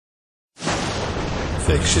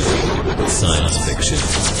fiction, science fiction,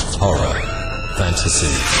 horror,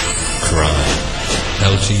 fantasy, crime,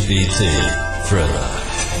 LGBT, thriller.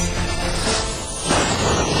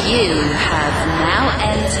 You have now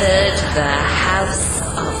entered the House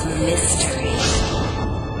of Mystery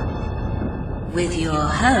with your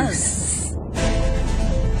hosts,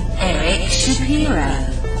 Eric Shapiro,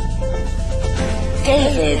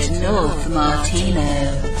 David North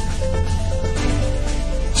Martino,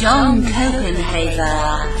 John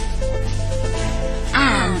Copenhaver,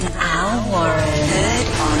 and Al Warren. Heard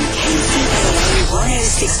on KCAA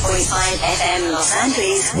 106.5 FM Los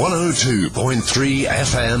Angeles, 102.3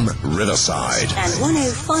 FM Riverside, and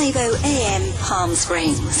 105.0 AM Palm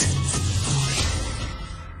Springs.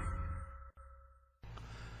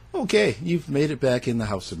 Okay, you've made it back in the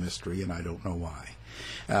House of Mystery, and I don't know why.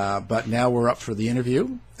 But now we're up for the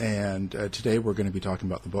interview, and today we're going to be talking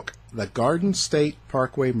about the book, The Garden State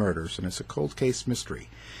Parkway Murders, and it's a cold case mystery.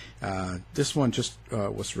 This one just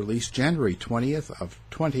was released January 20th of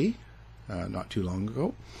 20, not too long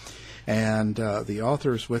ago. And the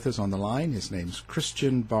author is with us on the line. His name's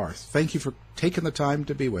Christian Barth. Thank you for taking the time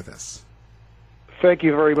to be with us. Thank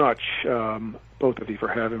you very much, both of you, for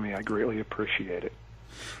having me. I greatly appreciate it.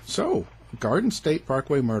 So, Garden State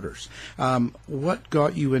Parkway Murders. What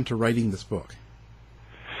got you into writing this book?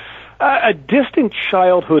 A distant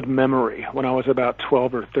childhood memory. When I was about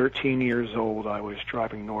 12 or 13 years old, I was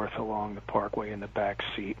driving north along the parkway in the back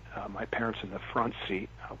seat, my parents in the front seat.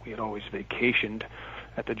 We had always vacationed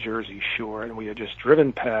at the Jersey Shore, and we had just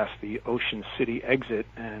driven past the Ocean City exit.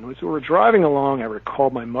 And as we were driving along, I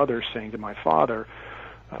recalled my mother saying to my father,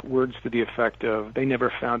 words to the effect of, "They never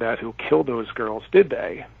found out who killed those girls, did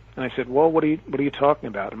they?" And I said, "Well, what are you talking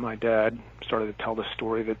about?" And my dad started to tell the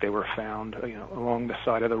story that they were found, along the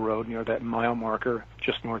side of the road near that mile marker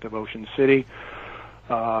just north of Ocean City.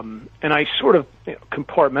 And I sort of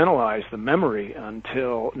compartmentalized the memory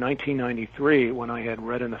until 1993, when I had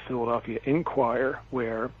read in the Philadelphia Inquirer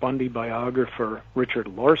where Bundy biographer Richard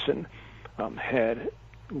Larson had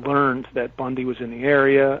learned that Bundy was in the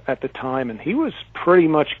area at the time, and he was pretty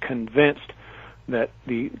much convinced that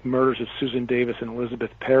the murders of Susan Davis and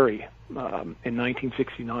Elizabeth Perry in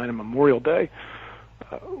 1969 on Memorial Day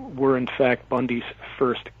were in fact Bundy's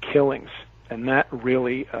first killings, and that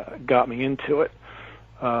really got me into it.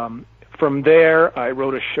 From there, I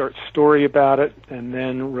wrote a short story about it, and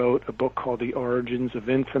then wrote a book called The Origins of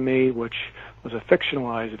Infamy, which was a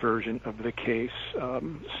fictionalized version of the case,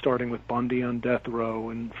 starting with Bundy on death row,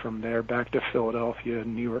 and from there back to Philadelphia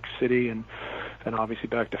and New York City, and obviously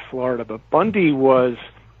back to Florida. But Bundy was,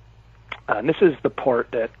 and this is the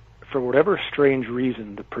part that, for whatever strange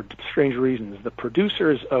reasons, the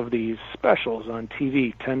producers of these specials on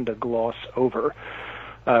TV tend to gloss over.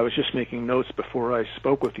 I was just making notes before I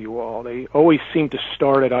spoke with you all. They always seem to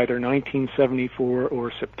start at either 1974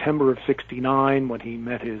 or September of 69, when he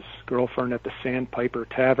met his girlfriend at the Sandpiper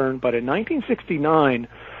Tavern. But in 1969,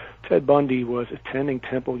 Ted Bundy was attending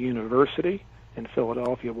Temple University in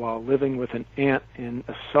Philadelphia while living with an aunt in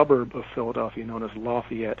a suburb of Philadelphia known as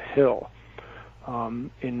Lafayette Hill.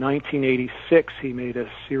 In 1986, he made a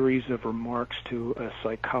series of remarks to a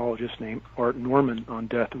psychologist named Art Norman on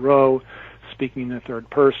death row, speaking in the third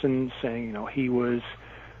person, saying, he was,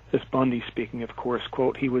 this Bundy speaking, of course,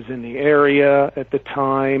 quote, "He was in the area at the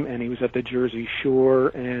time, and he was at the Jersey Shore,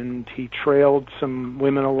 and he trailed some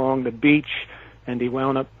women along the beach, and he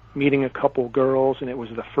wound up meeting a couple girls, and it was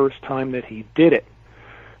the first time that he did it."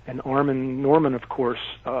 And Norman, of course,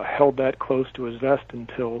 held that close to his vest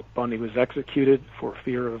until Bundy was executed for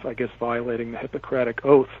fear of, I guess, violating the Hippocratic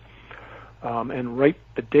Oath. And right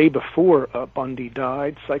the day before Bundy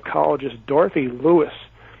died, psychologist Dorothy Lewis,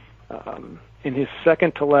 in his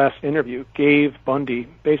second-to-last interview, gave Bundy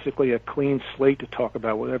basically a clean slate to talk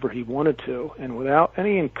about whatever he wanted to. And without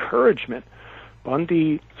any encouragement,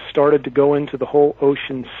 Bundy started to go into the whole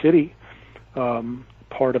Ocean City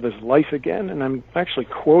part of his life again. And I'm actually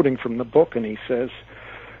quoting from the book, and he says,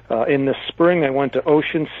 in the spring I went to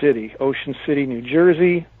Ocean City, New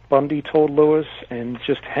Jersey, Bundy told Lewis, and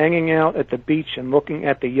just hanging out at the beach and looking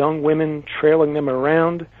at the young women, trailing them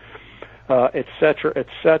around, et cetera, et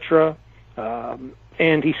cetera.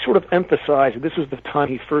 And he sort of emphasized that this was the time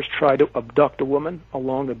he first tried to abduct a woman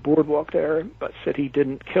along the boardwalk there, but said he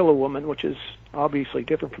didn't kill a woman, which is obviously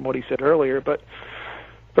different from what he said earlier. But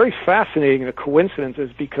very fascinating, the coincidences,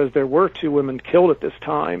 because there were two women killed at this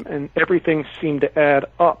time, and everything seemed to add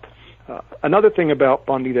up. Another thing about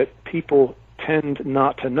Bundy that people tend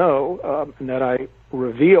not to know, and that I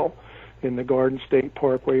reveal in the Garden State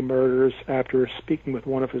Parkway Murders after speaking with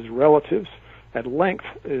one of his relatives at length,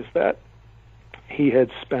 is that he had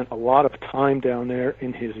spent a lot of time down there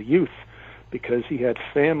in his youth because he had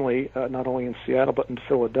family not only in Seattle but in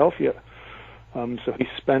Philadelphia. So he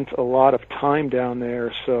spent a lot of time down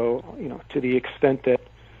there. So, to the extent that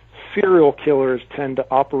serial killers tend to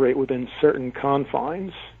operate within certain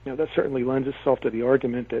confines, that certainly lends itself to the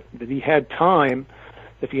argument that he had time,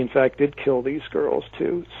 if he in fact did kill these girls,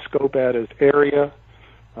 to scope out his area,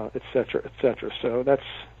 et cetera, et cetera. So that's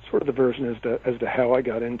sort of the version as to how I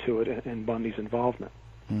got into it and Bundy's involvement.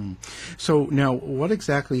 So now, what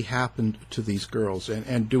exactly happened to these girls,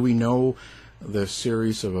 and do we know the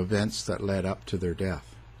series of events that led up to their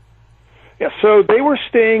death? Yeah, so they were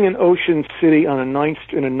staying in Ocean City on in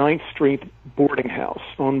a 9th Street boarding house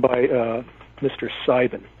owned by Mr.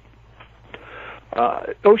 Seibin.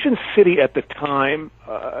 Ocean City at the time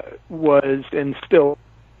was, and still,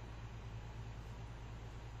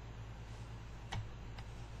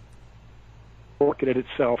 marketed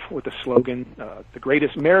itself with the slogan,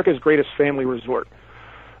 America's greatest family resort.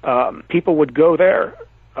 People would go there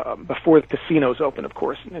before the casinos opened, of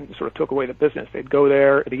course, and sort of took away the business. They'd go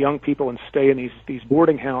there, the young people, and stay in these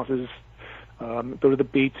boarding houses, go to the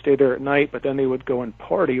beach, stay there at night, but then they would go and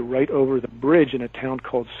party right over the bridge in a town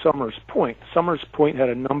called Summers Point. Summers Point had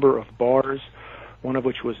a number of bars, one of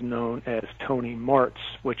which was known as Tony Mart's,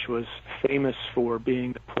 which was famous for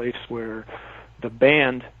being the place where the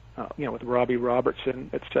band, with Robbie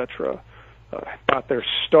Robertson, etc., got their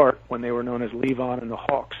start when they were known as Levon and the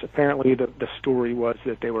Hawks. Apparently, the story was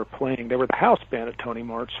that they were the house band at Tony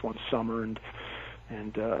Mart's one summer, and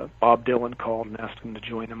Bob Dylan called and asked them to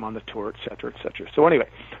join him on the tour, et cetera, et cetera. So anyway,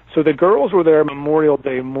 so the girls were there Memorial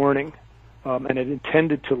Day morning, and had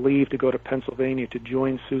intended to leave to go to Pennsylvania to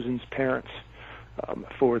join Susan's parents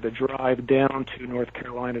for the drive down to North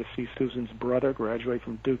Carolina to see Susan's brother graduate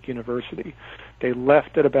from Duke University. They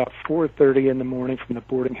left at about 4:30 in the morning from the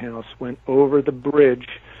boarding house, went over the bridge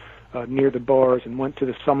near the bars, and went to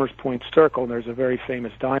the Summers Point Circle. And there's a very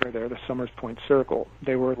famous diner there, the Summers Point Circle.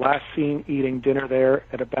 They were last seen eating dinner there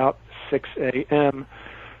at about 6 a.m.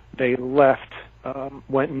 They left,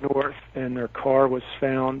 went north, and their car was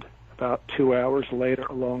found about 2 hours later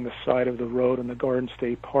along the side of the road on the Garden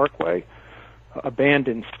State Parkway,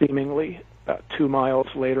 abandoned seemingly about 2 miles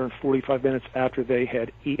later and 45 minutes after they had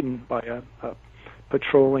eaten by a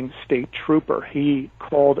patrolling state trooper. He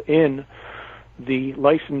called in the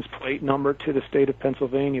license plate number to the state of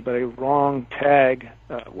Pennsylvania, but a wrong tag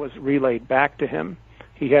was relayed back to him.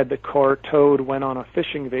 He had the car towed, went on a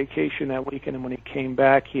fishing vacation that weekend, and when he came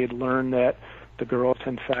back, he had learned that the girls,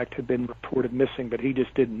 in fact, had been reported missing, but he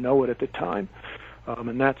just didn't know it at the time.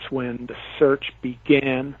 And that's when the search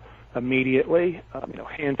began immediately.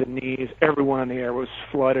 Hands and knees, everyone on the air was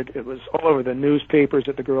flooded. It was all over the newspapers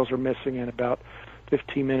that the girls were missing, and about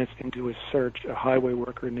 15 minutes into his search, a highway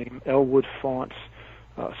worker named Elwood Faunce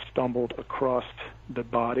stumbled across the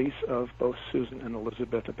bodies of both Susan and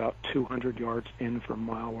Elizabeth about 200 yards in from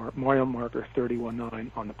mile marker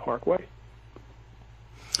 31-9 on the Parkway.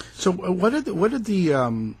 So what did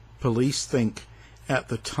the police think at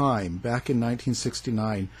the time, back in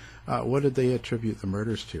 1969? What did they attribute the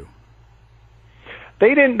murders to?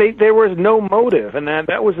 They didn't. There was no motive, and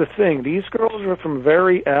that was the thing. These girls were from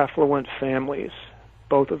very affluent families,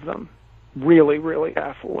 both of them, really, really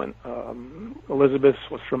affluent. Elizabeth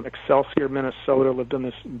was from Excelsior, Minnesota, lived in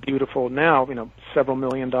this beautiful, now several $1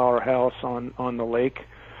 million house on the lake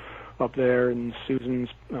up there, and Susan's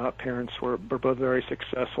parents were both very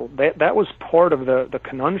successful. That was part of the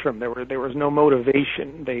conundrum. There was no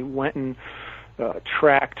motivation. They went and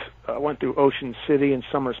went through Ocean City and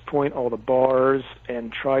Summers Point, all the bars,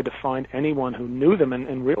 and tried to find anyone who knew them,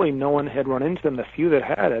 and really no one had run into them. The few that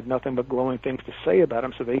had nothing but glowing things to say about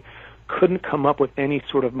them, so they couldn't come up with any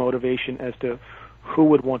sort of motivation as to who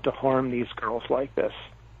would want to harm these girls like this.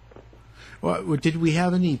 Well, did we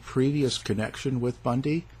have any previous connection with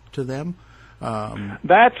Bundy to them?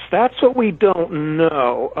 That's what we don't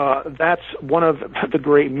know. That's one of the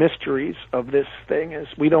great mysteries of this thing, is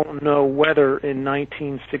we don't know whether in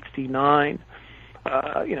 1969,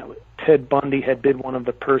 Ted Bundy had been one of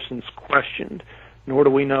the persons questioned, nor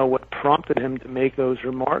do we know what prompted him to make those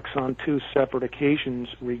remarks on 2 separate occasions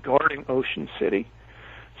regarding Ocean City.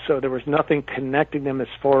 So there was nothing connecting them as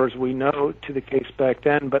far as we know to the case back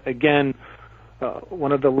then. But again,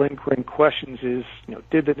 one of the lingering questions is,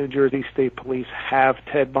 did the New Jersey State Police have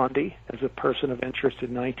Ted Bundy as a person of interest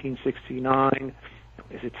in 1969?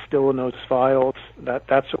 Is it still in those files?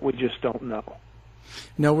 That's what we just don't know.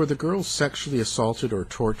 Now, were the girls sexually assaulted or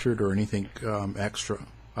tortured or anything extra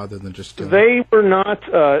other than just... They were not...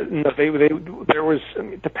 no, there was...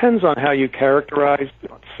 It depends on how you characterize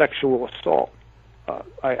sexual assault.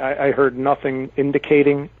 I heard nothing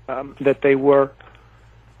indicating that they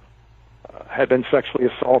had been sexually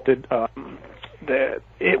assaulted. They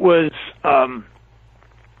were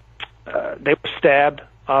stabbed,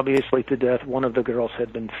 obviously, to death. One of the girls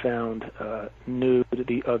had been found nude,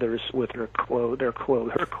 the others with her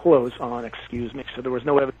clothes on, excuse me. So there was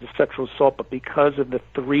no evidence of sexual assault, but because of the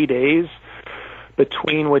 3 days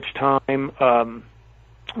between which time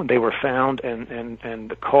they were found and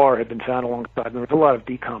the car had been found alongside, there was a lot of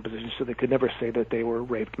decomposition, so they could never say that they were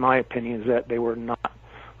raped. My opinion is that they were not,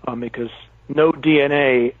 because no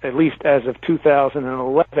DNA, at least as of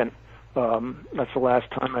 2011, that's the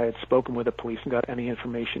last time I had spoken with the police and got any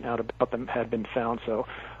information out about them, had been found. So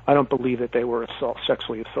I don't believe that they were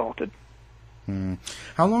sexually assaulted.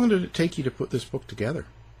 How long did it take you to put this book together?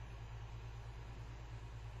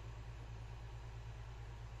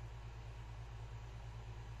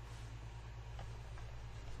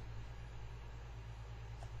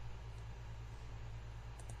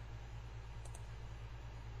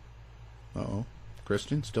 Uh-oh.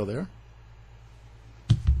 Christian, still there?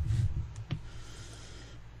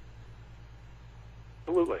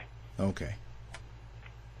 Absolutely. Okay.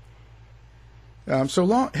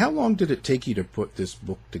 How long did it take you to put this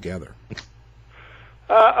book together?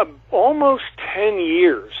 Almost 10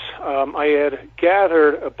 years. I had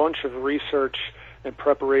gathered a bunch of research in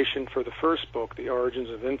preparation for the first book, The Origins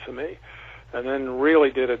of Infamy, and then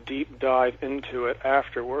really did a deep dive into it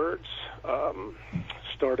afterwards,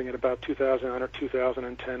 starting at about 2009 or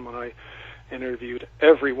 2010 when I interviewed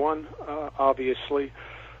everyone, obviously,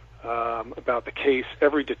 about the case,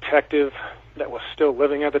 every detective that was still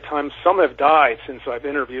living at the time. Some have died since I've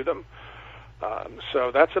interviewed them.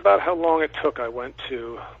 So that's about how long it took. I went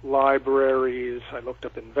to libraries, I looked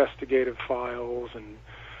up investigative files, and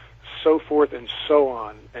so forth and so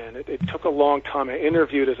on. And it took a long time. I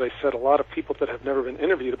interviewed, as I said, a lot of people that have never been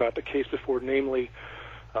interviewed about the case before, namely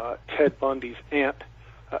Ted Bundy's aunt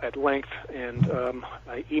at length, and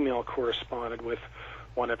I email corresponded with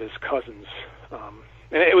one of his cousins.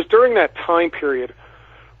 And it was during that time period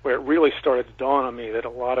where it really started to dawn on me that a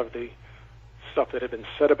lot of the stuff that had been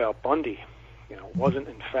said about Bundy, wasn't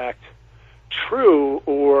in fact true,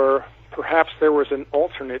 or perhaps there was an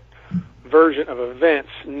alternate version of events,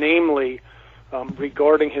 namely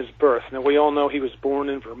regarding his birth. Now, we all know he was born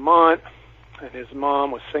in Vermont, and his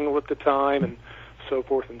mom was single at the time, and so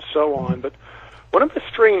forth and so on. But one of the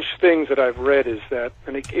strange things that I've read is that,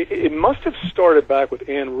 and it must have started back with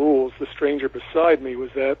Ann Rules, the stranger beside me,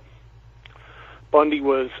 was that Bundy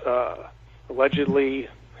was allegedly,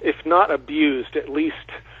 if not abused, at least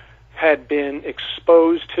had been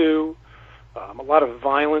exposed to a lot of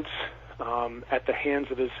violence at the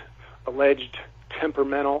hands of his alleged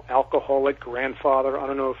temperamental, alcoholic grandfather. I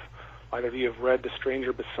don't know if either of you have read The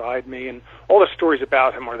Stranger Beside Me, and all the stories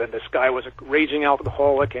about him are that this guy was a raging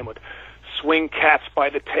alcoholic and would swing cats by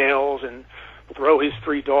the tails and throw his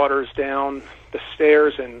 3 daughters down the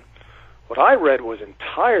stairs, and what I read was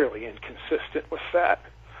entirely inconsistent with that.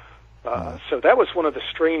 So that was one of the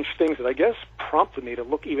strange things that I guess prompted me to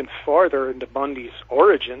look even farther into Bundy's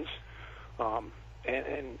origins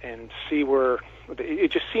and see where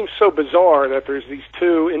it just seems so bizarre that there's these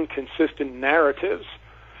two inconsistent narratives,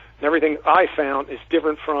 and everything I found is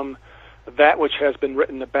different from that which has been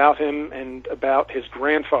written about him and about his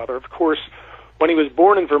grandfather. Of course, when he was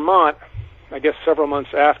born in Vermont, I guess several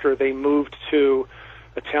months after, they moved to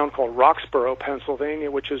a town called Roxborough,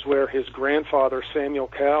 Pennsylvania, which is where his grandfather, Samuel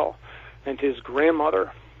Cowell, and his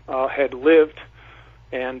grandmother had lived,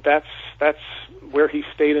 and that's where he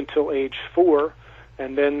stayed until age 4,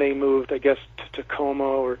 and then they moved, I guess, to Tacoma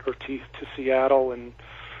or to Seattle, and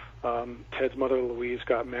Ted's mother, Louise,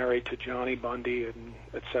 got married to Johnny Bundy, and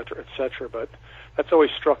et cetera, et cetera. But that's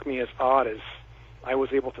always struck me as odd, as I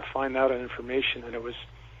was able to find out information, and it was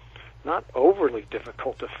not overly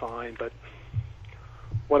difficult to find, but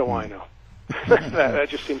what do I know? That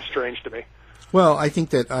just seems strange to me. Well, I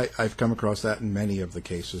think that I've come across that in many of the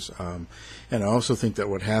cases, and I also think that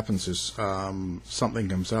what happens is something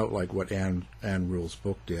comes out like what Ann Rule's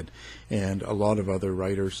book did, and a lot of other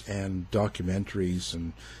writers and documentaries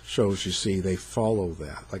and shows you see, they follow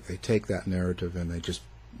that. Like, they take that narrative and they just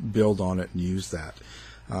build on it and use that.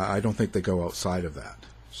 I don't think they go outside of that.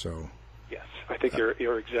 So yes, I think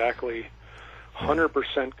you're exactly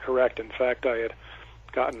 100% correct. In fact, I had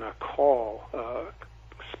gotten a call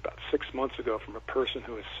about 6 months ago from a person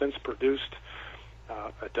who has since produced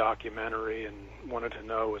a documentary and wanted to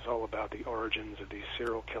know, was all about the origins of these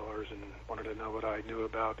serial killers, and wanted to know what I knew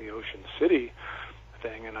about the Ocean City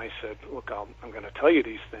thing. And I said, look, I'm going to tell you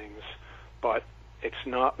these things, but it's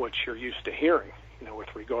not what you're used to hearing,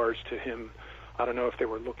 with regards to him. I don't know if they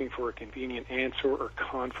were looking for a convenient answer or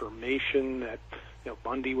confirmation that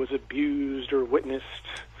Bundy was abused or witnessed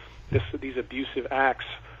these abusive acts.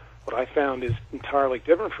 What I found is entirely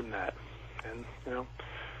different from that. And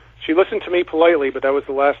she listened to me politely, but that was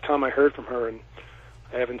the last time I heard from her, and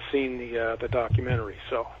I haven't seen the documentary,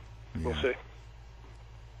 so we'll see.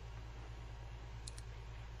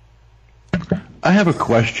 I have a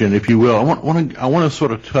question, if you will. I want to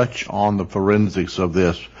sort of touch on the forensics of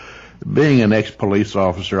this. Being an ex-police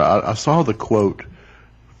officer, I saw the quote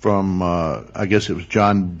from, I guess it was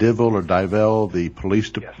John Divell, the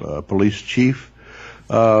police chief.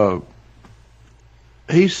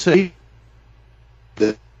 He said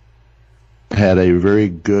that he had a very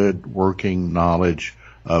good working knowledge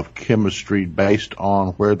of chemistry based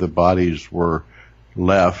on where the bodies were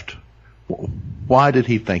left. Why did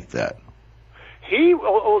he think that?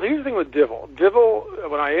 Here's the thing with Divell. Divell,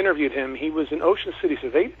 when I interviewed him, he was in Ocean City, so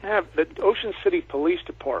they didn't have the Ocean City Police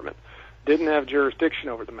Department didn't have jurisdiction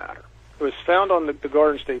over the matter. It was found on the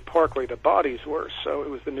Garden State Parkway. The bodies were, so it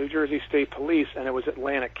was the New Jersey State Police, and it was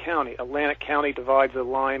Atlantic County. Atlantic County divides the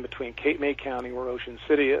line between Cape May County, where Ocean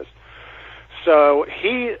City is. So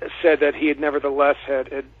he said that he had nevertheless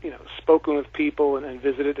had spoken with people and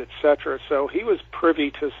visited, etc. So he was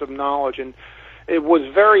privy to some knowledge, and it was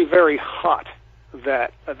very, very hot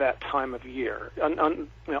that time of year,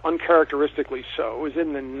 uncharacteristically so. It was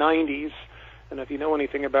in the 90s, and if you know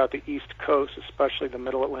anything about the East Coast, especially the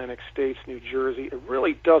Middle Atlantic states, New Jersey, it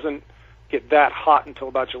really doesn't get that hot until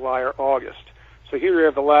about July or August. So here we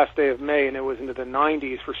have the last day of May, and it was into the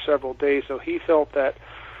 90s for several days. So he felt that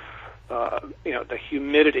the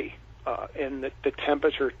humidity and the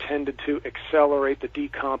temperature tended to accelerate the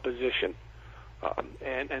decomposition,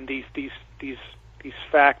 and these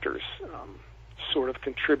factors sort of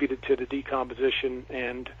contributed to the decomposition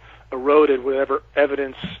and eroded whatever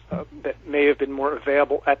evidence that may have been more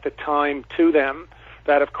available at the time to them.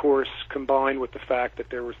 That, of course, combined with the fact that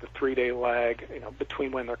there was the 3-day lag,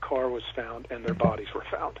 between when their car was found and their bodies were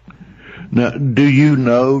found. Now,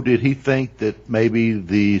 did he think that maybe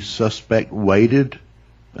the suspect waited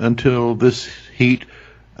until this heat?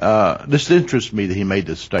 This interests me that he made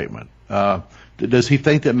this statement. Does he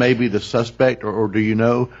think that maybe the suspect, or do you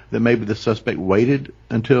know that maybe the suspect waited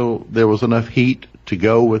until there was enough heat to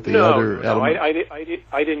go with the other element?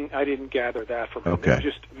 I didn't gather that from him. Okay. It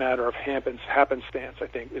was just a matter of happenstance, I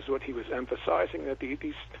think, is what he was emphasizing, that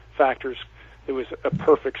these factors, it was a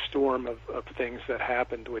perfect storm of things that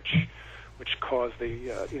happened which caused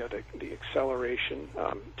the acceleration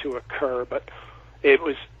to occur. But it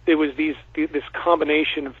was this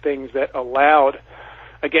combination of things that allowed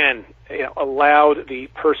the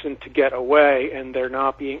person to get away, and there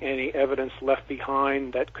not being any evidence left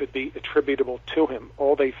behind that could be attributable to him.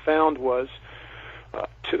 All they found was,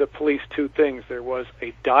 to the police, two things. There was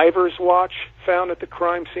a diver's watch found at the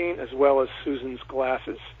crime scene, as well as Susan's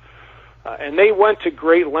glasses. And they went to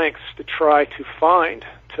great lengths to try to find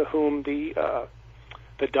to whom the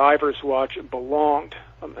diver's watch belonged.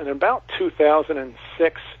 In about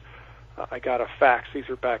 2006, I got a fax. These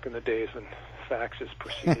are back in the days when faxes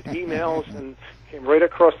preceded emails, and came right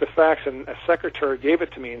across the fax, and a secretary gave it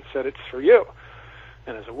to me and said, "It's for you."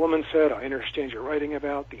 And as a woman said, "I understand you're writing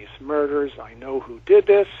about these murders. I know who did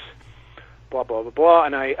this, blah, blah, blah, blah."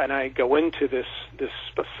 And I go into this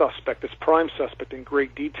suspect, this prime suspect, in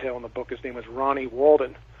great detail in the book. His name was Ronnie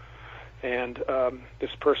Walden. And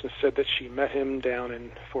this person said that she met him down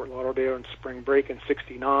in Fort Lauderdale in spring break in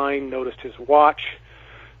 '69, noticed his watch,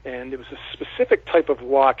 and it was a specific type of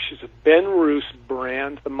watch. It's a Ben Roos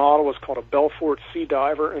brand. The model was called a Belfort Sea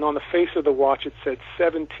Diver, and on the face of the watch it said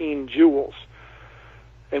 17 jewels.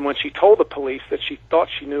 And when she told the police that she thought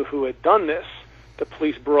she knew who had done this, the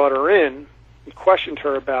police brought her in and questioned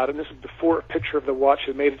her about it. And this was before a picture of the watch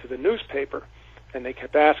had made it to the newspaper. And they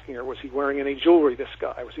kept asking her, was he wearing any jewelry, this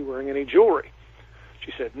guy? Was he wearing any jewelry?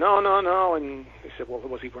 She said, no. And they said, well,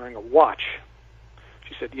 was he wearing a watch?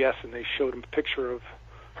 She said, yes, and they showed him a picture of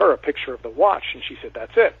the watch, and she said,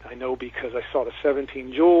 that's it. I know because I saw the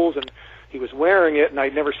 17 jewels, and he was wearing it, and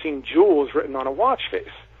I'd never seen jewels written on a watch face.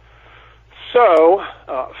 So,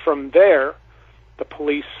 from there, the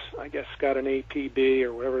police, I guess, got an APB,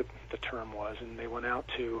 or whatever the term was, and they went out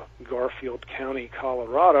to Garfield County,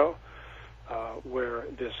 Colorado, where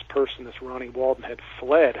this person, this Ronnie Walden, had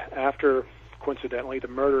fled after, coincidentally, the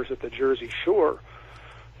murders at the Jersey Shore.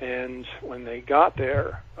 And when they got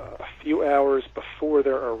there, a few hours before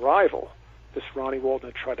their arrival, this Ronnie Walden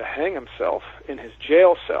had tried to hang himself in his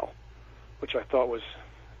jail cell, which I thought was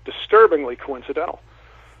disturbingly coincidental.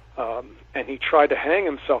 And he tried to hang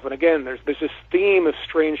himself. And again, there's this theme of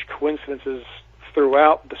strange coincidences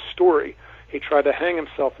throughout the story. he tried to hang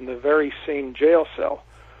himself in the very same jail cell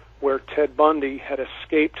where Ted Bundy had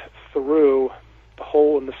escaped through the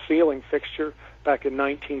hole in the ceiling fixture back in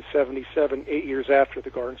 1977, 8 years after the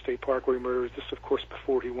Garden State Parkway murders. This, of course,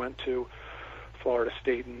 before he went to Florida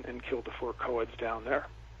State and killed the 4 co-eds down there.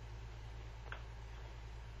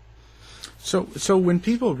 So when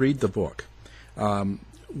people read the book,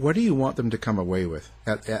 what do you want them to come away with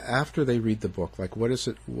after they read the book? Like, what is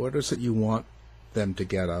it you want them to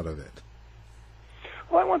get out of it?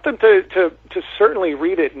 Well, I want them to certainly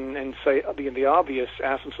read it and say the obvious.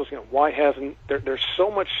 Ask themselves, why hasn't there's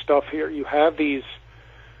so much stuff here. You have these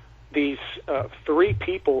 3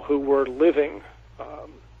 people who were living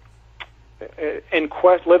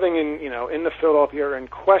living in the Philadelphia area and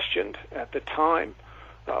questioned at the time.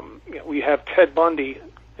 We have Ted Bundy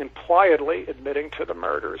impliedly admitting to the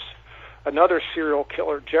murders. Another serial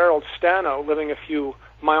killer, Gerald Stano, living a few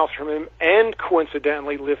miles from him, and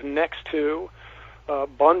coincidentally lived next to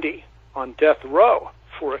Bundy on death row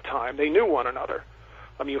for a time. They knew one another.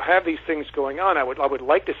 You have these things going on. I would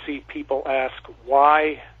like to see people ask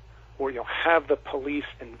why, or have the police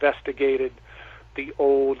investigated the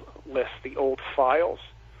old list, the old files,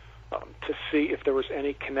 to see if there was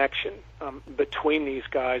any connection between these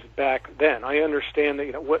guys back then. I understand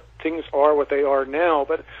that what things are what they are now,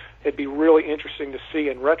 but it'd be really interesting to see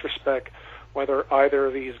in retrospect whether either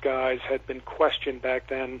of these guys had been questioned back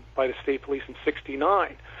then by the state police in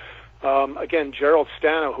 '69. Again, Gerald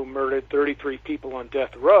Stano, who murdered 33 people on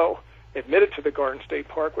death row, admitted to the Garden State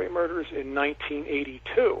Parkway murders in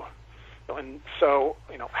 1982. And so,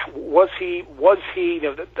 was he?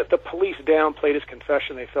 The police downplayed his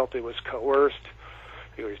confession. They felt it was coerced.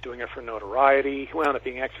 He was doing it for notoriety. He wound up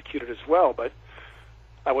being executed as well. But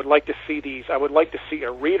I would like to see these. I would like to see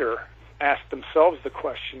a reader ask themselves the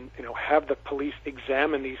question, have the police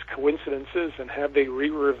examine these coincidences and have they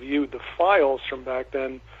re-reviewed the files from back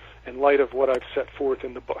then in light of what I've set forth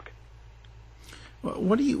in the book?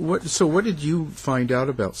 So what did you find out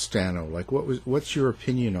about Stano? Like, what's your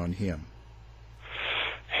opinion on him?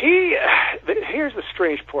 Here's the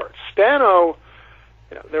strange part. Stano,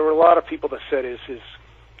 there were a lot of people that said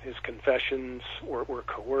his confessions were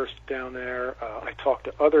coerced down there. I talked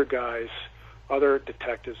to other guys, other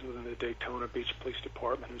detectives within the Daytona Beach Police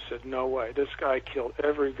Department who said, no way, this guy killed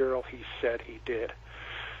every girl he said he did.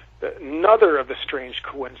 Another of the strange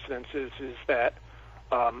coincidences is that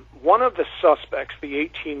one of the suspects, the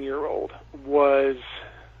 18-year-old, was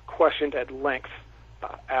questioned at length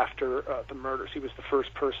after the murders. He was the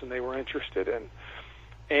first person they were interested in.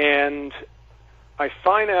 And I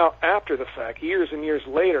find out after the fact, years and years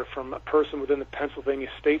later, from a person within the Pennsylvania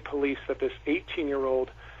State Police that this 18-year-old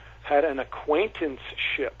had an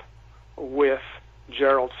acquaintanceship with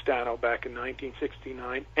Gerald Stano back in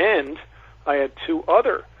 1969. And I had 2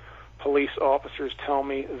 other police officers tell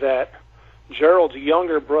me that Gerald's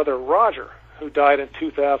younger brother, Roger, who died in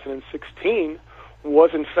 2016,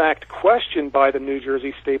 was in fact questioned by the New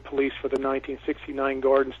Jersey State Police for the 1969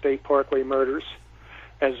 Garden State Parkway murders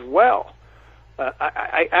as well.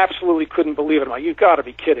 I absolutely couldn't believe it. I'm like, you've got to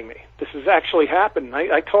be kidding me. This has actually happened.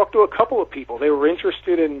 I talked to a couple of people. They were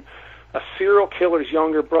interested in a serial killer's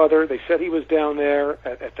younger brother. They said he was down there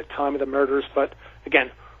at the time of the murders. But again,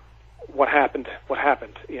 what happened? What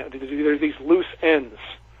happened? There's these loose ends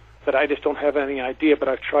that I just don't have any idea, but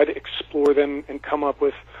I've tried to explore them and come up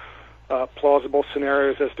with plausible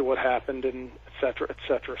scenarios as to what happened, and et cetera, et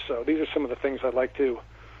cetera. So these are some of the things I'd like to,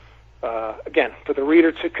 again, for the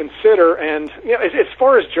reader to consider. And as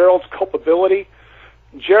far as Gerald's culpability,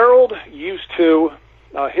 Gerald used to,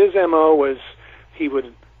 his MO was he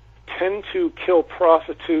would tend to kill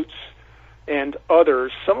prostitutes and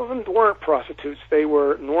others. Some of them weren't prostitutes. They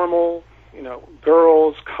were normal,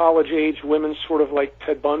 girls, college-age women, sort of like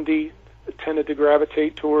Ted Bundy tended to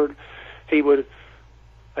gravitate toward. He would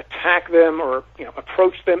attack them or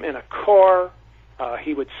approach them in a car.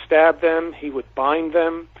 He would stab them. He would bind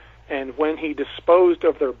them. And when he disposed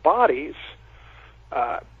of their bodies,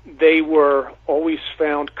 they were always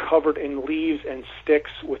found covered in leaves and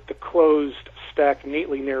sticks with the clothes stacked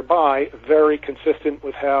neatly nearby, very consistent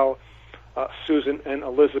with how Susan and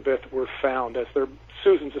Elizabeth were found, as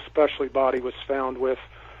Susan's especially body was found with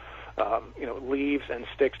leaves and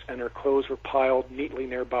sticks, and her clothes were piled neatly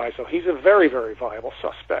nearby. So he's a very, very viable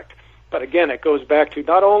suspect. But again, it goes back to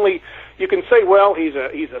not only you can say, well, he's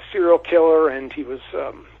a serial killer and he was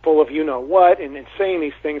full of what and saying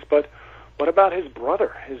these things, but what about his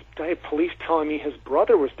brother? I had police telling me his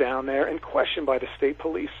brother was down there and questioned by the state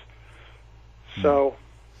police. So,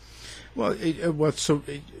 so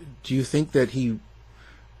do you think that he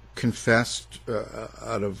confessed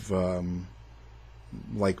out of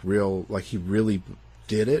like he really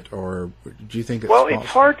did it, or do you think it's Well, false?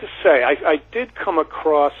 it's hard to say. I did come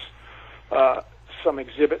across some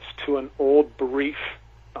exhibits to an old brief.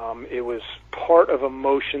 It was part of a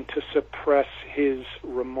motion to suppress his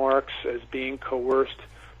remarks as being coerced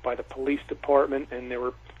by the police department, and there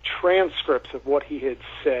were transcripts of what he had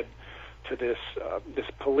said to this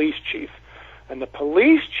police chief. And the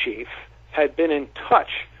police chief had been in touch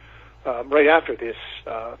right after this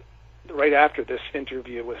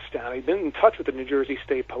interview with Stano. He'd been in touch with the New Jersey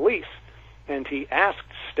State Police, and he asked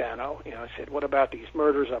Stano, I said, what about these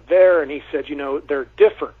murders up there? And he said, they're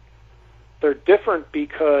different. They're different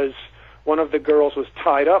because one of the girls was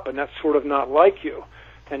tied up, and that's sort of not like you.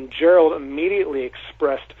 And Gerald immediately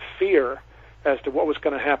expressed fear as to what was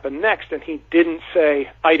going to happen next, and he didn't say,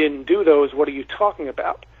 I didn't do those, what are you talking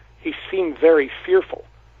about? He seemed very fearful.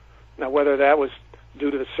 Now, whether that was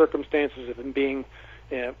due to the circumstances of him being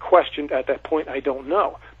questioned at that point, I don't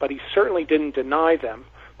know. But he certainly didn't deny them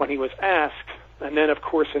when he was asked. And then, of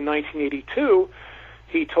course, in 1982,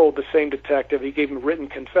 he told the same detective, he gave him a written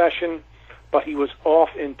confession, but he was off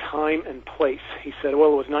in time and place. He said,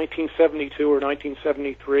 well, it was 1972 or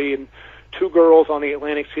 1973, and two girls on the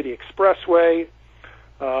Atlantic City Expressway,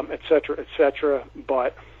 et cetera, et cetera.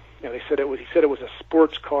 But he said it was a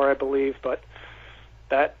sports car, I believe, but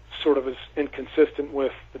that sort of is inconsistent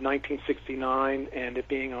with the 1969 and it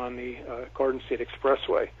being on the Garden State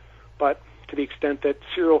Expressway. But to the extent that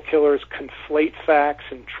serial killers conflate facts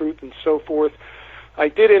and truth and so forth, I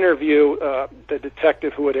did interview the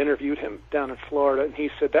detective who had interviewed him down in Florida, and he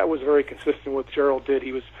said that was very consistent with what Gerald did.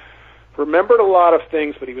 He remembered a lot of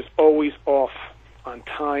things, but he was always off on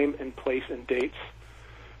time and place and dates.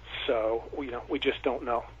 So, we just don't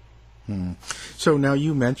know. So now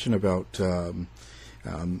you mentioned about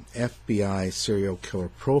FBI serial killer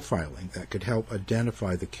profiling that could help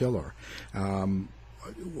identify the killer.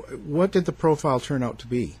 What did the profile turn out to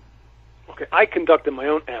be? Okay, I conducted my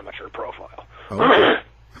own amateur profile. Okay.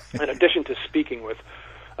 In addition to speaking with,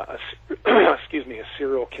 a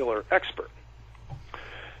serial killer expert.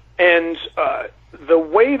 And the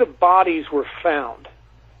way the bodies were found,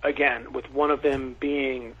 again, with one of them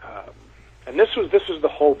being, and this was the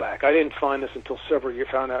holdback. I didn't find this until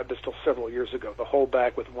found out this till several years ago. The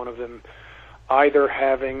holdback with one of them either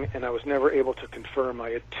having, and I was never able to confirm.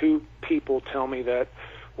 I had two people tell me that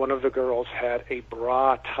one of the girls had a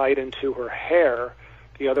bra tied into her hair.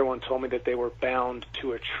 The other one told me that they were bound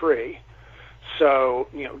to a tree. So,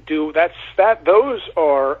 those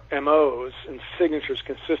are MOs and signatures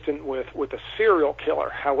consistent with a serial killer.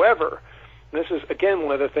 However, and this is, again,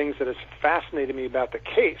 one of the things that has fascinated me about the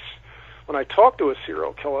case. When I talked to a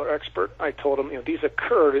serial killer expert, I told him, these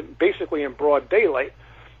occurred basically in broad daylight,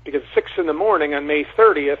 because 6 in the morning on May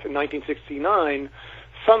 30th in 1969,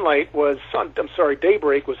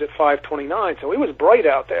 daybreak was at 5:29, so it was bright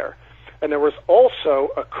out there. And there was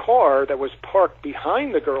also a car that was parked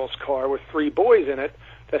behind the girl's car with 3 boys in it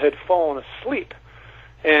that had fallen asleep.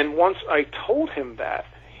 And once I told him that,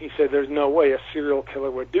 he said there's no way a serial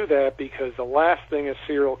killer would do that, because the last thing a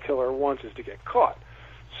serial killer wants is to get caught.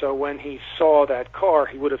 So when he saw that car,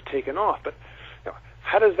 he would have taken off. But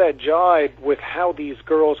how does that jibe with how these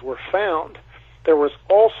girls were found? There was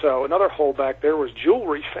also another holdback. There was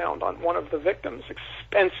jewelry found on one of the victims,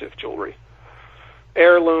 expensive jewelry,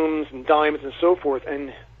 heirlooms and diamonds and so forth,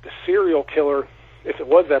 and the serial killer, if it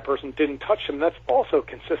was that person, didn't touch them. That's also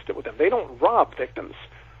consistent with them. They don't rob victims.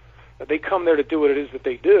 They come there to do what it is that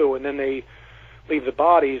they do, and then they leave the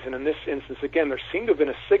bodies. And in this instance, again, there seemed to have been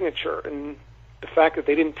a signature, and the fact that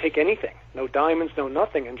they didn't take anything, no diamonds, no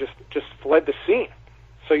nothing, and just fled the scene.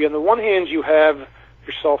 So on the one hand, you have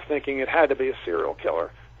yourself thinking it had to be a serial killer.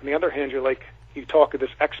 On the other hand, you talk to this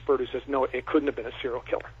expert who says, no, it couldn't have been a serial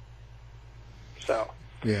killer. So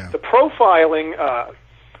the profiling,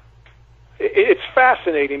 it's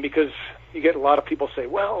fascinating, because you get a lot of people say,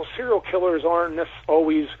 well, serial killers aren't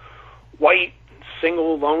always white,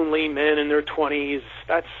 single, lonely men in their 20s.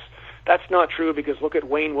 That's not true, because look at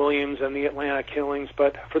Wayne Williams and the Atlanta killings.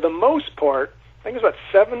 But for the most part, I think it's about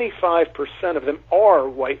 75% of them are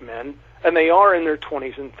white men, and they are in their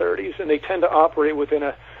 20s and 30s, and they tend to operate within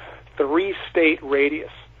a 3-state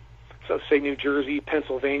radius. So say New Jersey,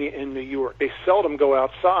 Pennsylvania, and New York. They seldom go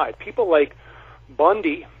outside. People like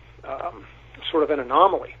Bundy, sort of an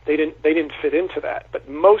anomaly. They didn't fit into that. But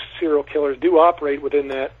most serial killers do operate within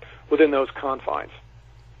those confines.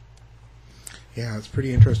 Yeah, it's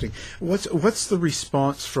pretty interesting. What's the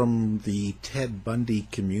response from the Ted Bundy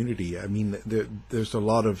community? I mean, there's a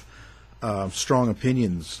lot of strong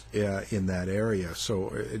opinions in that area. So,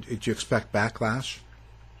 did you expect backlash?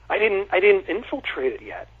 I didn't infiltrate it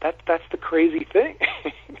yet. That's the crazy thing.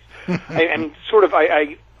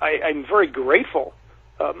 I'm very grateful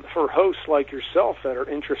for hosts like yourself that are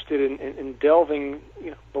interested in delving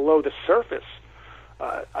below the surface.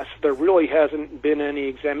 There really hasn't been any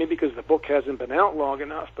examining because the book hasn't been out long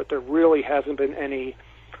enough, but there really hasn't been any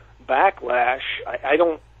backlash. I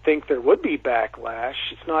don't think there would be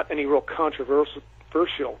backlash. It's not any real controversial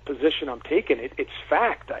position I'm taking. It's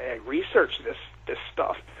fact. I researched this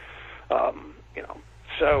stuff.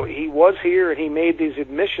 So he was here and he made these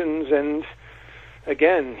admissions, and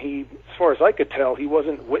again, as far as I could tell, he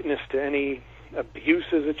wasn't witness to any abuse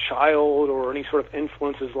as a child or any sort of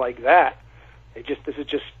influences like that. This is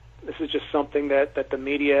just something that the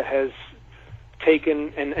media has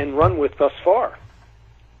taken and run with thus far.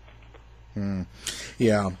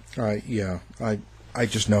 Yeah. I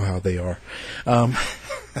just know how they are.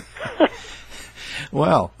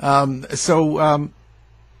 Well,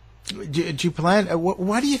 do you plan?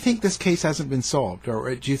 Why do you think this case hasn't been solved?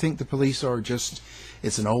 Or do you think the police are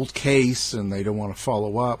it's an old case and they don't want to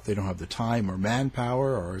follow up? They don't have the time or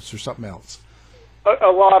manpower, or is there something else?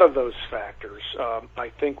 A lot of those factors. I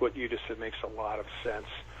think what you just said makes a lot of sense.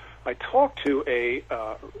 I talked to a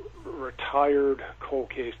retired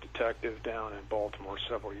cold case detective down in Baltimore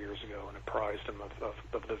several years ago and apprised him of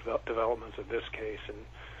the developments of this case. And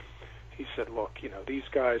he said, look, these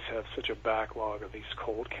guys have such a backlog of these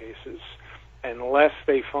cold cases. Unless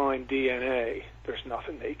they find DNA, there's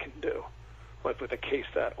nothing they can do. Like with a case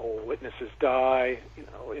that old, witnesses die,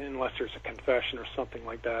 unless there's a confession or something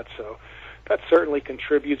like that. So that certainly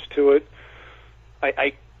contributes to it.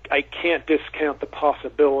 I can't discount the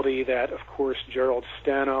possibility that, of course, Gerald,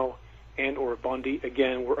 Stano, and or Bundy,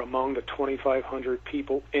 again, were among the 2,500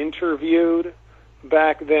 people interviewed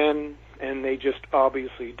back then, and they just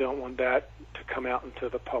obviously don't want that to come out into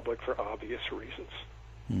the public for obvious reasons.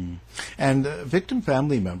 And victim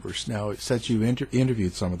family members, now it says you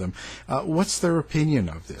interviewed some of them. What's their opinion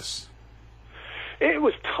of this? It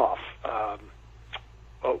was tough.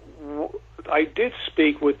 I did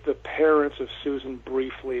speak with the parents of Susan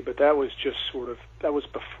briefly, but that was that was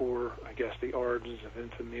before, I guess, the Origins of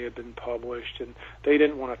Infamy had been published, and they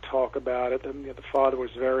didn't want to talk about it. The father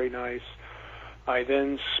was very nice. I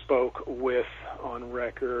then spoke with, on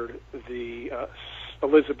record, the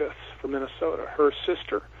Elizabeth from Minnesota, her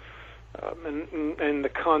sister, and the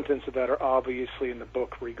contents of that are obviously in the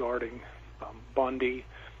book regarding Bundy.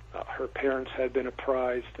 Her parents had been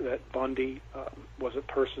apprised that Bundy was a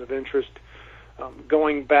person of interest.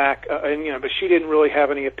 Going back, but she didn't really have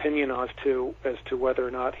any opinion as to whether or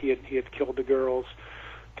not he had killed the girls.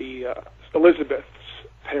 The Elizabeth's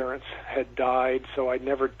parents had died, so I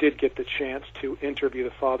never did get the chance to interview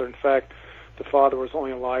the father. In fact, the father was only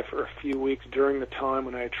alive for a few weeks during the time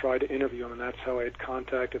when I had tried to interview him, and that's how I had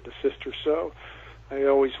contacted the sister. So I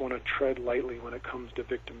always want to tread lightly when it comes to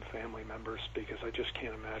victim family members because I just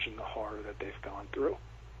can't imagine the horror that they've gone through.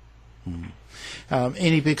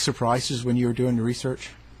 Any big surprises when you were doing the research?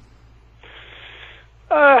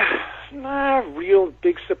 Not real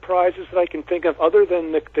big surprises that I can think of, other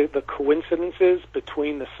than the coincidences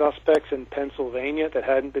between the suspects in Pennsylvania that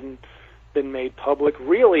hadn't been made public.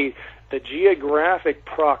 Really, the geographic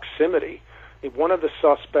proximity. If one of the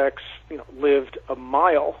suspects, lived a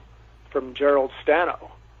mile from Gerald Stano,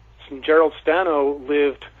 and Gerald Stano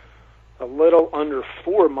lived a little under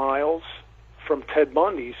 4 miles from Ted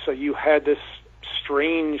Bundy, so you had this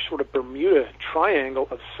strange sort of Bermuda Triangle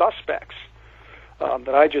of suspects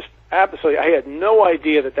that I had no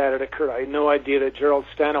idea that had occurred. I had no idea that Gerald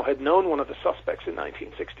Stano had known one of the suspects in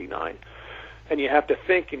 1969. And you have to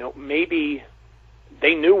think, maybe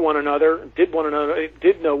they knew one another, did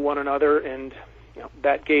know one another, and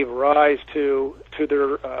that gave rise to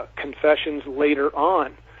their confessions later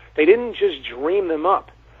on. They didn't just dream them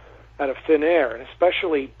up out of thin air, and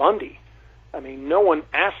especially Bundy. I mean, no one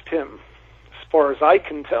asked him, as far as I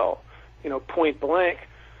can tell, point blank,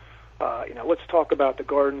 let's talk about the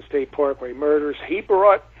Garden State Parkway murders. He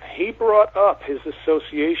brought up his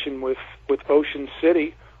association with Ocean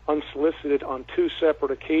City unsolicited on 2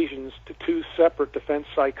 separate occasions to 2 separate defense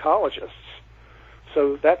psychologists.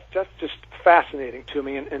 So that's just fascinating to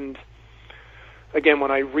me. And again,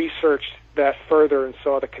 when I researched that further and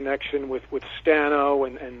saw the connection with Stano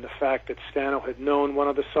and the fact that Stano had known one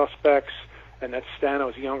of the suspects and that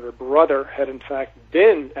Stano's younger brother had in fact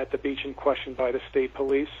been at the beach in question by the state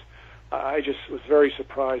police, I just was very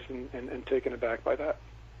surprised and taken aback by that.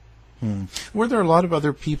 Were there a lot of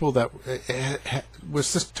other people that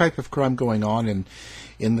was this type of crime going on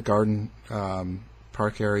in the Garden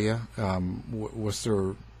Park area? Was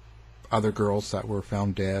there other girls that were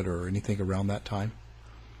found dead or anything around that time?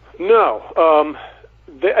 No.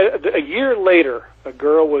 A year later, a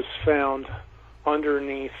girl was found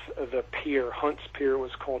underneath the pier. Hunt's Pier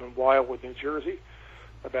was called in Wildwood, New Jersey,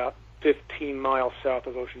 about 15 miles south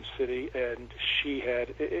of Ocean City, and she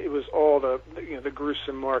had, it was all the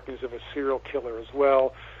gruesome markings of a serial killer as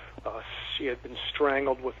well. She had been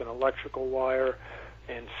strangled with an electrical wire,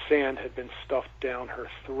 and sand had been stuffed down her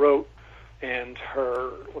throat, and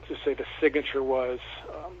her, let's just say the signature was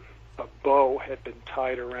a bow had been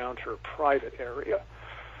tied around her private area.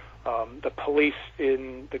 The police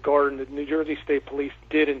in the Garden, the New Jersey State Police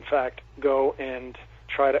did in fact go and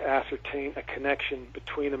try to ascertain a connection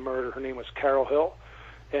between the murder. Her name was Carol Hill,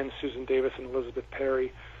 and Susan Davis and Elizabeth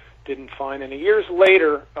Perry. Didn't find any. Years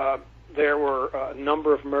later, there were a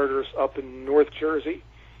number of murders up in North Jersey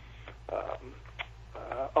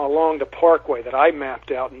along the Parkway that I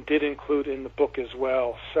mapped out and did include in the book as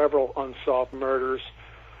well. Several unsolved murders.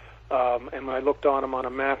 And when I looked on them on a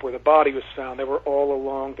map where the body was found, they were all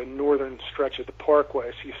along the northern stretch of the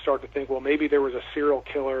Parkway. So you start to think, well, maybe there was a serial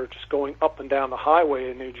killer just going up and down the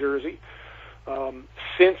highway in New Jersey.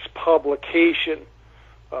 Since publication,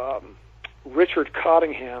 Richard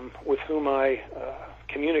Cottingham, with whom I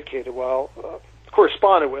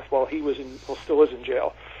corresponded with while he was still is in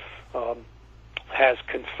jail, has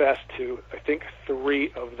confessed to, I think,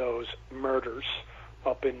 3 of those murders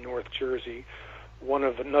up in North Jersey. Who's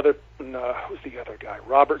the other guy?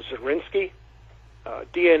 Robert Zarinsky.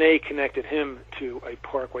 DNA connected him to a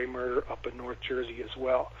Parkway murder up in North Jersey as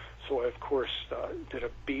well. So I, of course, did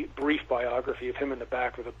a brief biography of him in the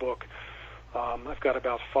back of the book. I've got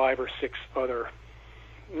about 5 or 6 other,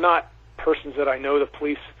 not persons that I know the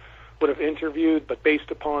police would have interviewed, but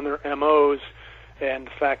based upon their MOs and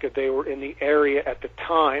the fact that they were in the area at the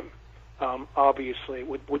time, obviously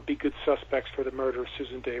would be good suspects for the murder of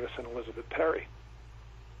Susan Davis and Elizabeth Perry.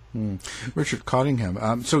 Richard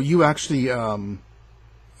Cottingham. So you actually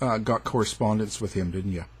got correspondence with him,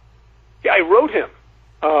 didn't you? Yeah, I wrote him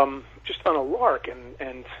just on a lark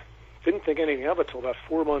and didn't think anything of it until about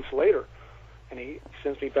 4 months later. And he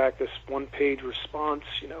sends me back this one-page response,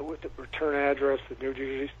 with the return address, the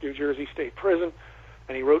New Jersey State Prison.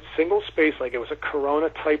 And he wrote single space like it was a Corona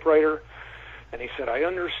typewriter. And he said, I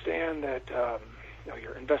understand that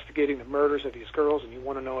you're investigating the murders of these girls and you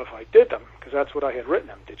want to know if I did them, because that's what I had written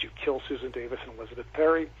them. Did you kill Susan Davis and Elizabeth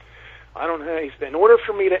Perry? I don't know. He said, in order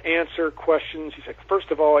for me to answer questions, he said, first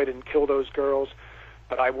of all, I didn't kill those girls,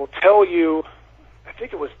 but I will tell you, I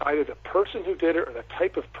think it was either the person who did it or the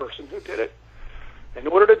type of person who did it. In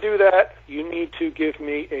order to do that, you need to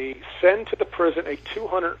send to the prison a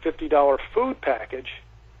 $250 food package,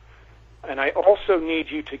 and I also need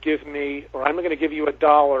you to give me, or I'm going to give you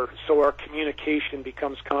 $1 so our communication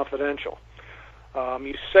becomes confidential.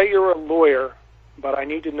 You say you're a lawyer, but I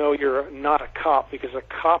need to know you're not a cop, because a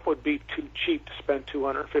cop would be too cheap to spend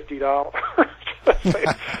 $250.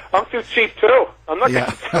 I'm too cheap too. I'm not going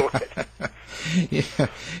to do it.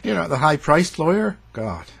 Yeah, the high-priced lawyer.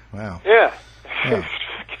 God, wow. Yeah.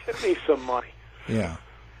 Give me some money. Yeah.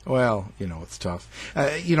 Well, it's tough.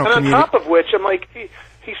 And on top of which, I'm like,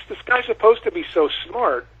 this guy's supposed to be so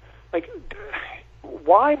smart. Like,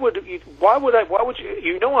 why would you?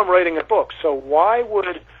 I'm writing a book, so why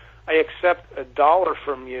would I accept $1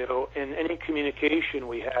 from you? And any communication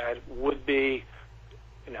we had would be,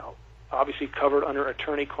 obviously covered under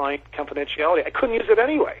attorney-client confidentiality. I couldn't use it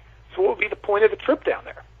anyway. So what would be the point of the trip down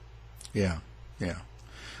there? Yeah.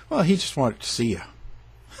 Well, he just wanted to see you.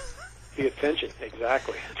 The attention,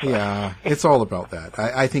 exactly. Yeah, it's all about that.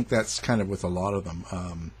 I think that's kind of with a lot of them.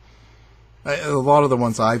 A lot of the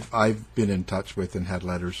ones I've been in touch with and had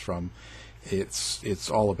letters from, it's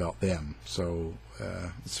all about them. So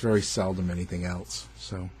it's very seldom anything else.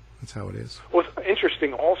 So that's how it is. Well, it's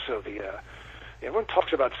interesting also, everyone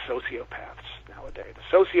talks about sociopaths nowadays.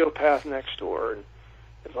 The sociopath next door, and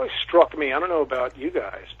it always struck me, I don't know about you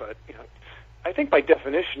guys, but I think by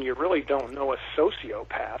definition you really don't know a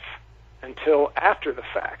sociopath until after the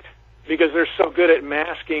fact, because they're so good at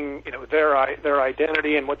masking, their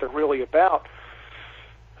identity and what they're really about.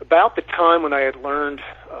 About the time when I had learned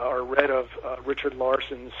or read of Richard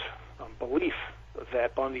Larson's belief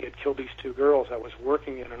that Bundy had killed these 2 girls, I was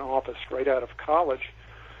working in an office right out of college.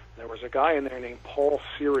 There was a guy in there named Paul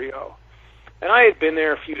Serio, and I had been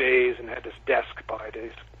there a few days and had this desk by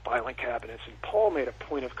these filing cabinets, and Paul made a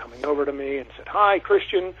point of coming over to me and said, "Hi,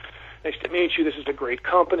 Christian. Nice to meet you. This is a great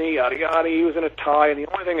company, yada, yada." He was in a tie, and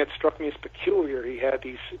the only thing that struck me as peculiar, he had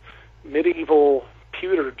these medieval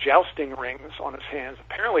pewter jousting rings on his hands.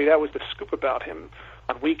 Apparently that was the scoop about him.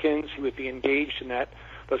 On weekends, he would be engaged in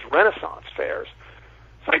those Renaissance fairs.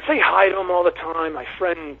 So I'd say hi to him all the time. My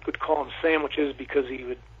friend would call him Sandwiches because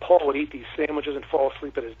Paul would eat these sandwiches and fall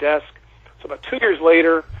asleep at his desk. So about 2 years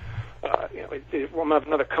later, I'm at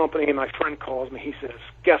another company, and my friend calls me. He says,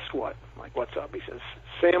 "Guess what?" I'm like, "What's up?" He says,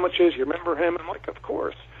 "Sandwiches, you remember him?" I'm like, "Of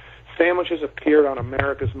course." Sandwiches appeared on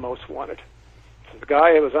America's Most Wanted. So the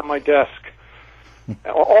guy who was at my desk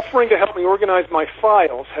offering to help me organize my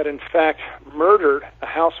files had in fact murdered a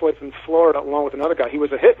housewife in Florida along with another guy. He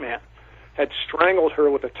was a hitman, had strangled her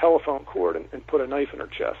with a telephone cord and put a knife in her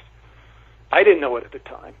chest. I didn't know it at the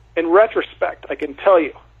time. In retrospect, I can tell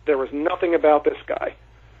you there was nothing about this guy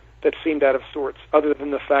that seemed out of sorts, other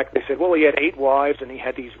than the fact they said, well, he had 8 wives and he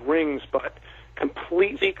had these rings, but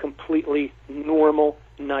completely normal,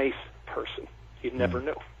 nice person. You never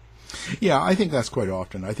knew. Yeah, I think that's quite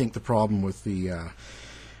often. I think the problem with the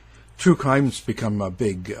true crimes become a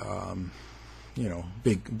big,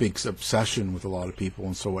 big obsession with a lot of people,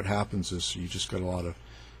 and so what happens is you just got a lot of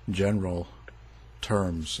general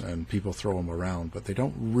terms, and people throw them around, but they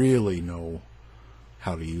don't really know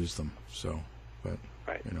how to use them. So, but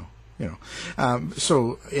right.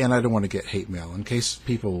 So, and I don't want to get hate mail. In case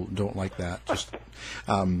people don't like that, just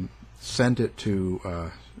send it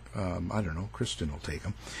to. I don't know. Christian will take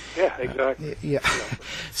them. Yeah, exactly. Yeah.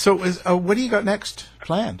 So, what do you got next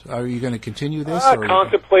planned? Are you going to continue this?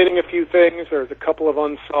 Contemplating a few things. There's a couple of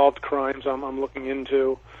unsolved crimes I'm looking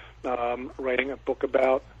into, writing a book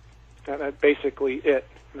about. And that's basically it.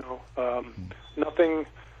 Nothing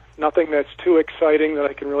that's too exciting that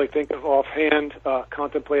I can really think of offhand.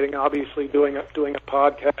 Contemplating, obviously, doing a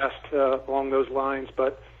podcast along those lines,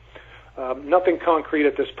 but nothing concrete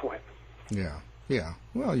at this point. Yeah. Yeah,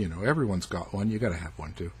 well, everyone's got one. You got to have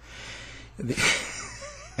one too. You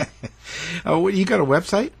got a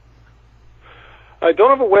website? I don't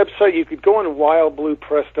have a website. You could go on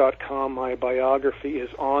wildbluepress.com. My biography is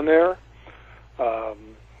on there.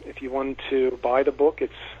 If you want to buy the book,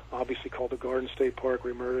 it's obviously called The Garden State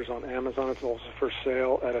Parkway Murders on Amazon. It's also for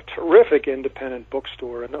sale at a terrific independent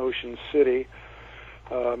bookstore in Ocean City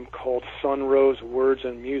called Sunrose Words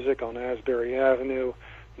and Music on Asbury Avenue.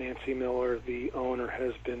 Nancy Miller, the owner,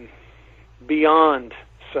 has been beyond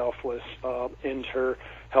selfless in her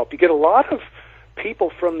help. You get a lot of people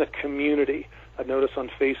from the community. I've noticed on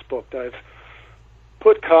Facebook that I've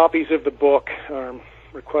put copies of the book,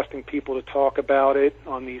 requesting people to talk about it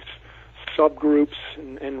on these subgroups,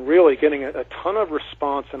 and really getting a ton of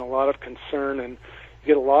response and a lot of concern, and you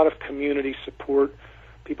get a lot of community support.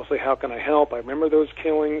 People say, how can I help? I remember those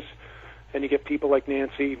killings. And you get people like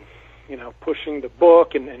Nancy, pushing the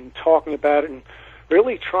book and talking about it and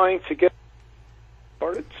really trying to get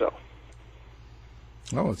started. So.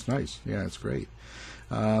 Oh, it's nice. Yeah, it's great.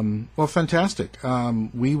 Well, fantastic.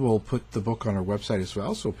 We will put the book on our website as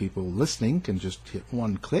well, so people listening can just hit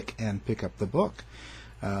one click and pick up the book.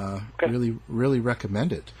 Okay. Really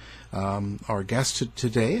recommend it. Our guest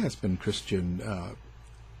today has been Christian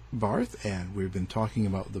Barth, and we've been talking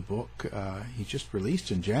about the book he just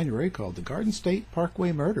released in January called The Garden State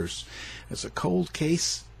Parkway Murders. It's a cold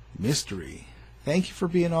case mystery. Thank you for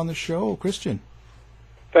being on the show, Christian.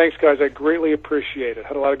 Thanks, guys. I greatly appreciate it.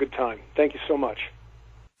 Had a lot of good time. Thank you so much.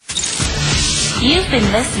 You've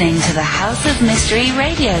been listening to the House of Mystery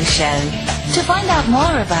radio show. To find out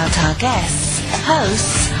more about our guests,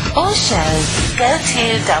 hosts, or shows, go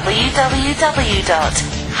to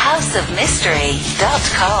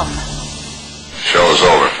www.houseofmystery.com. Show's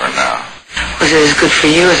over for now. Was it as good for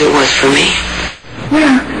you as it was for me?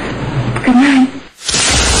 Well, good night.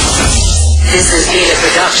 This has been a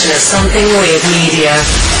production of Something Weird Media.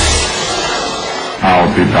 I'll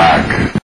be back.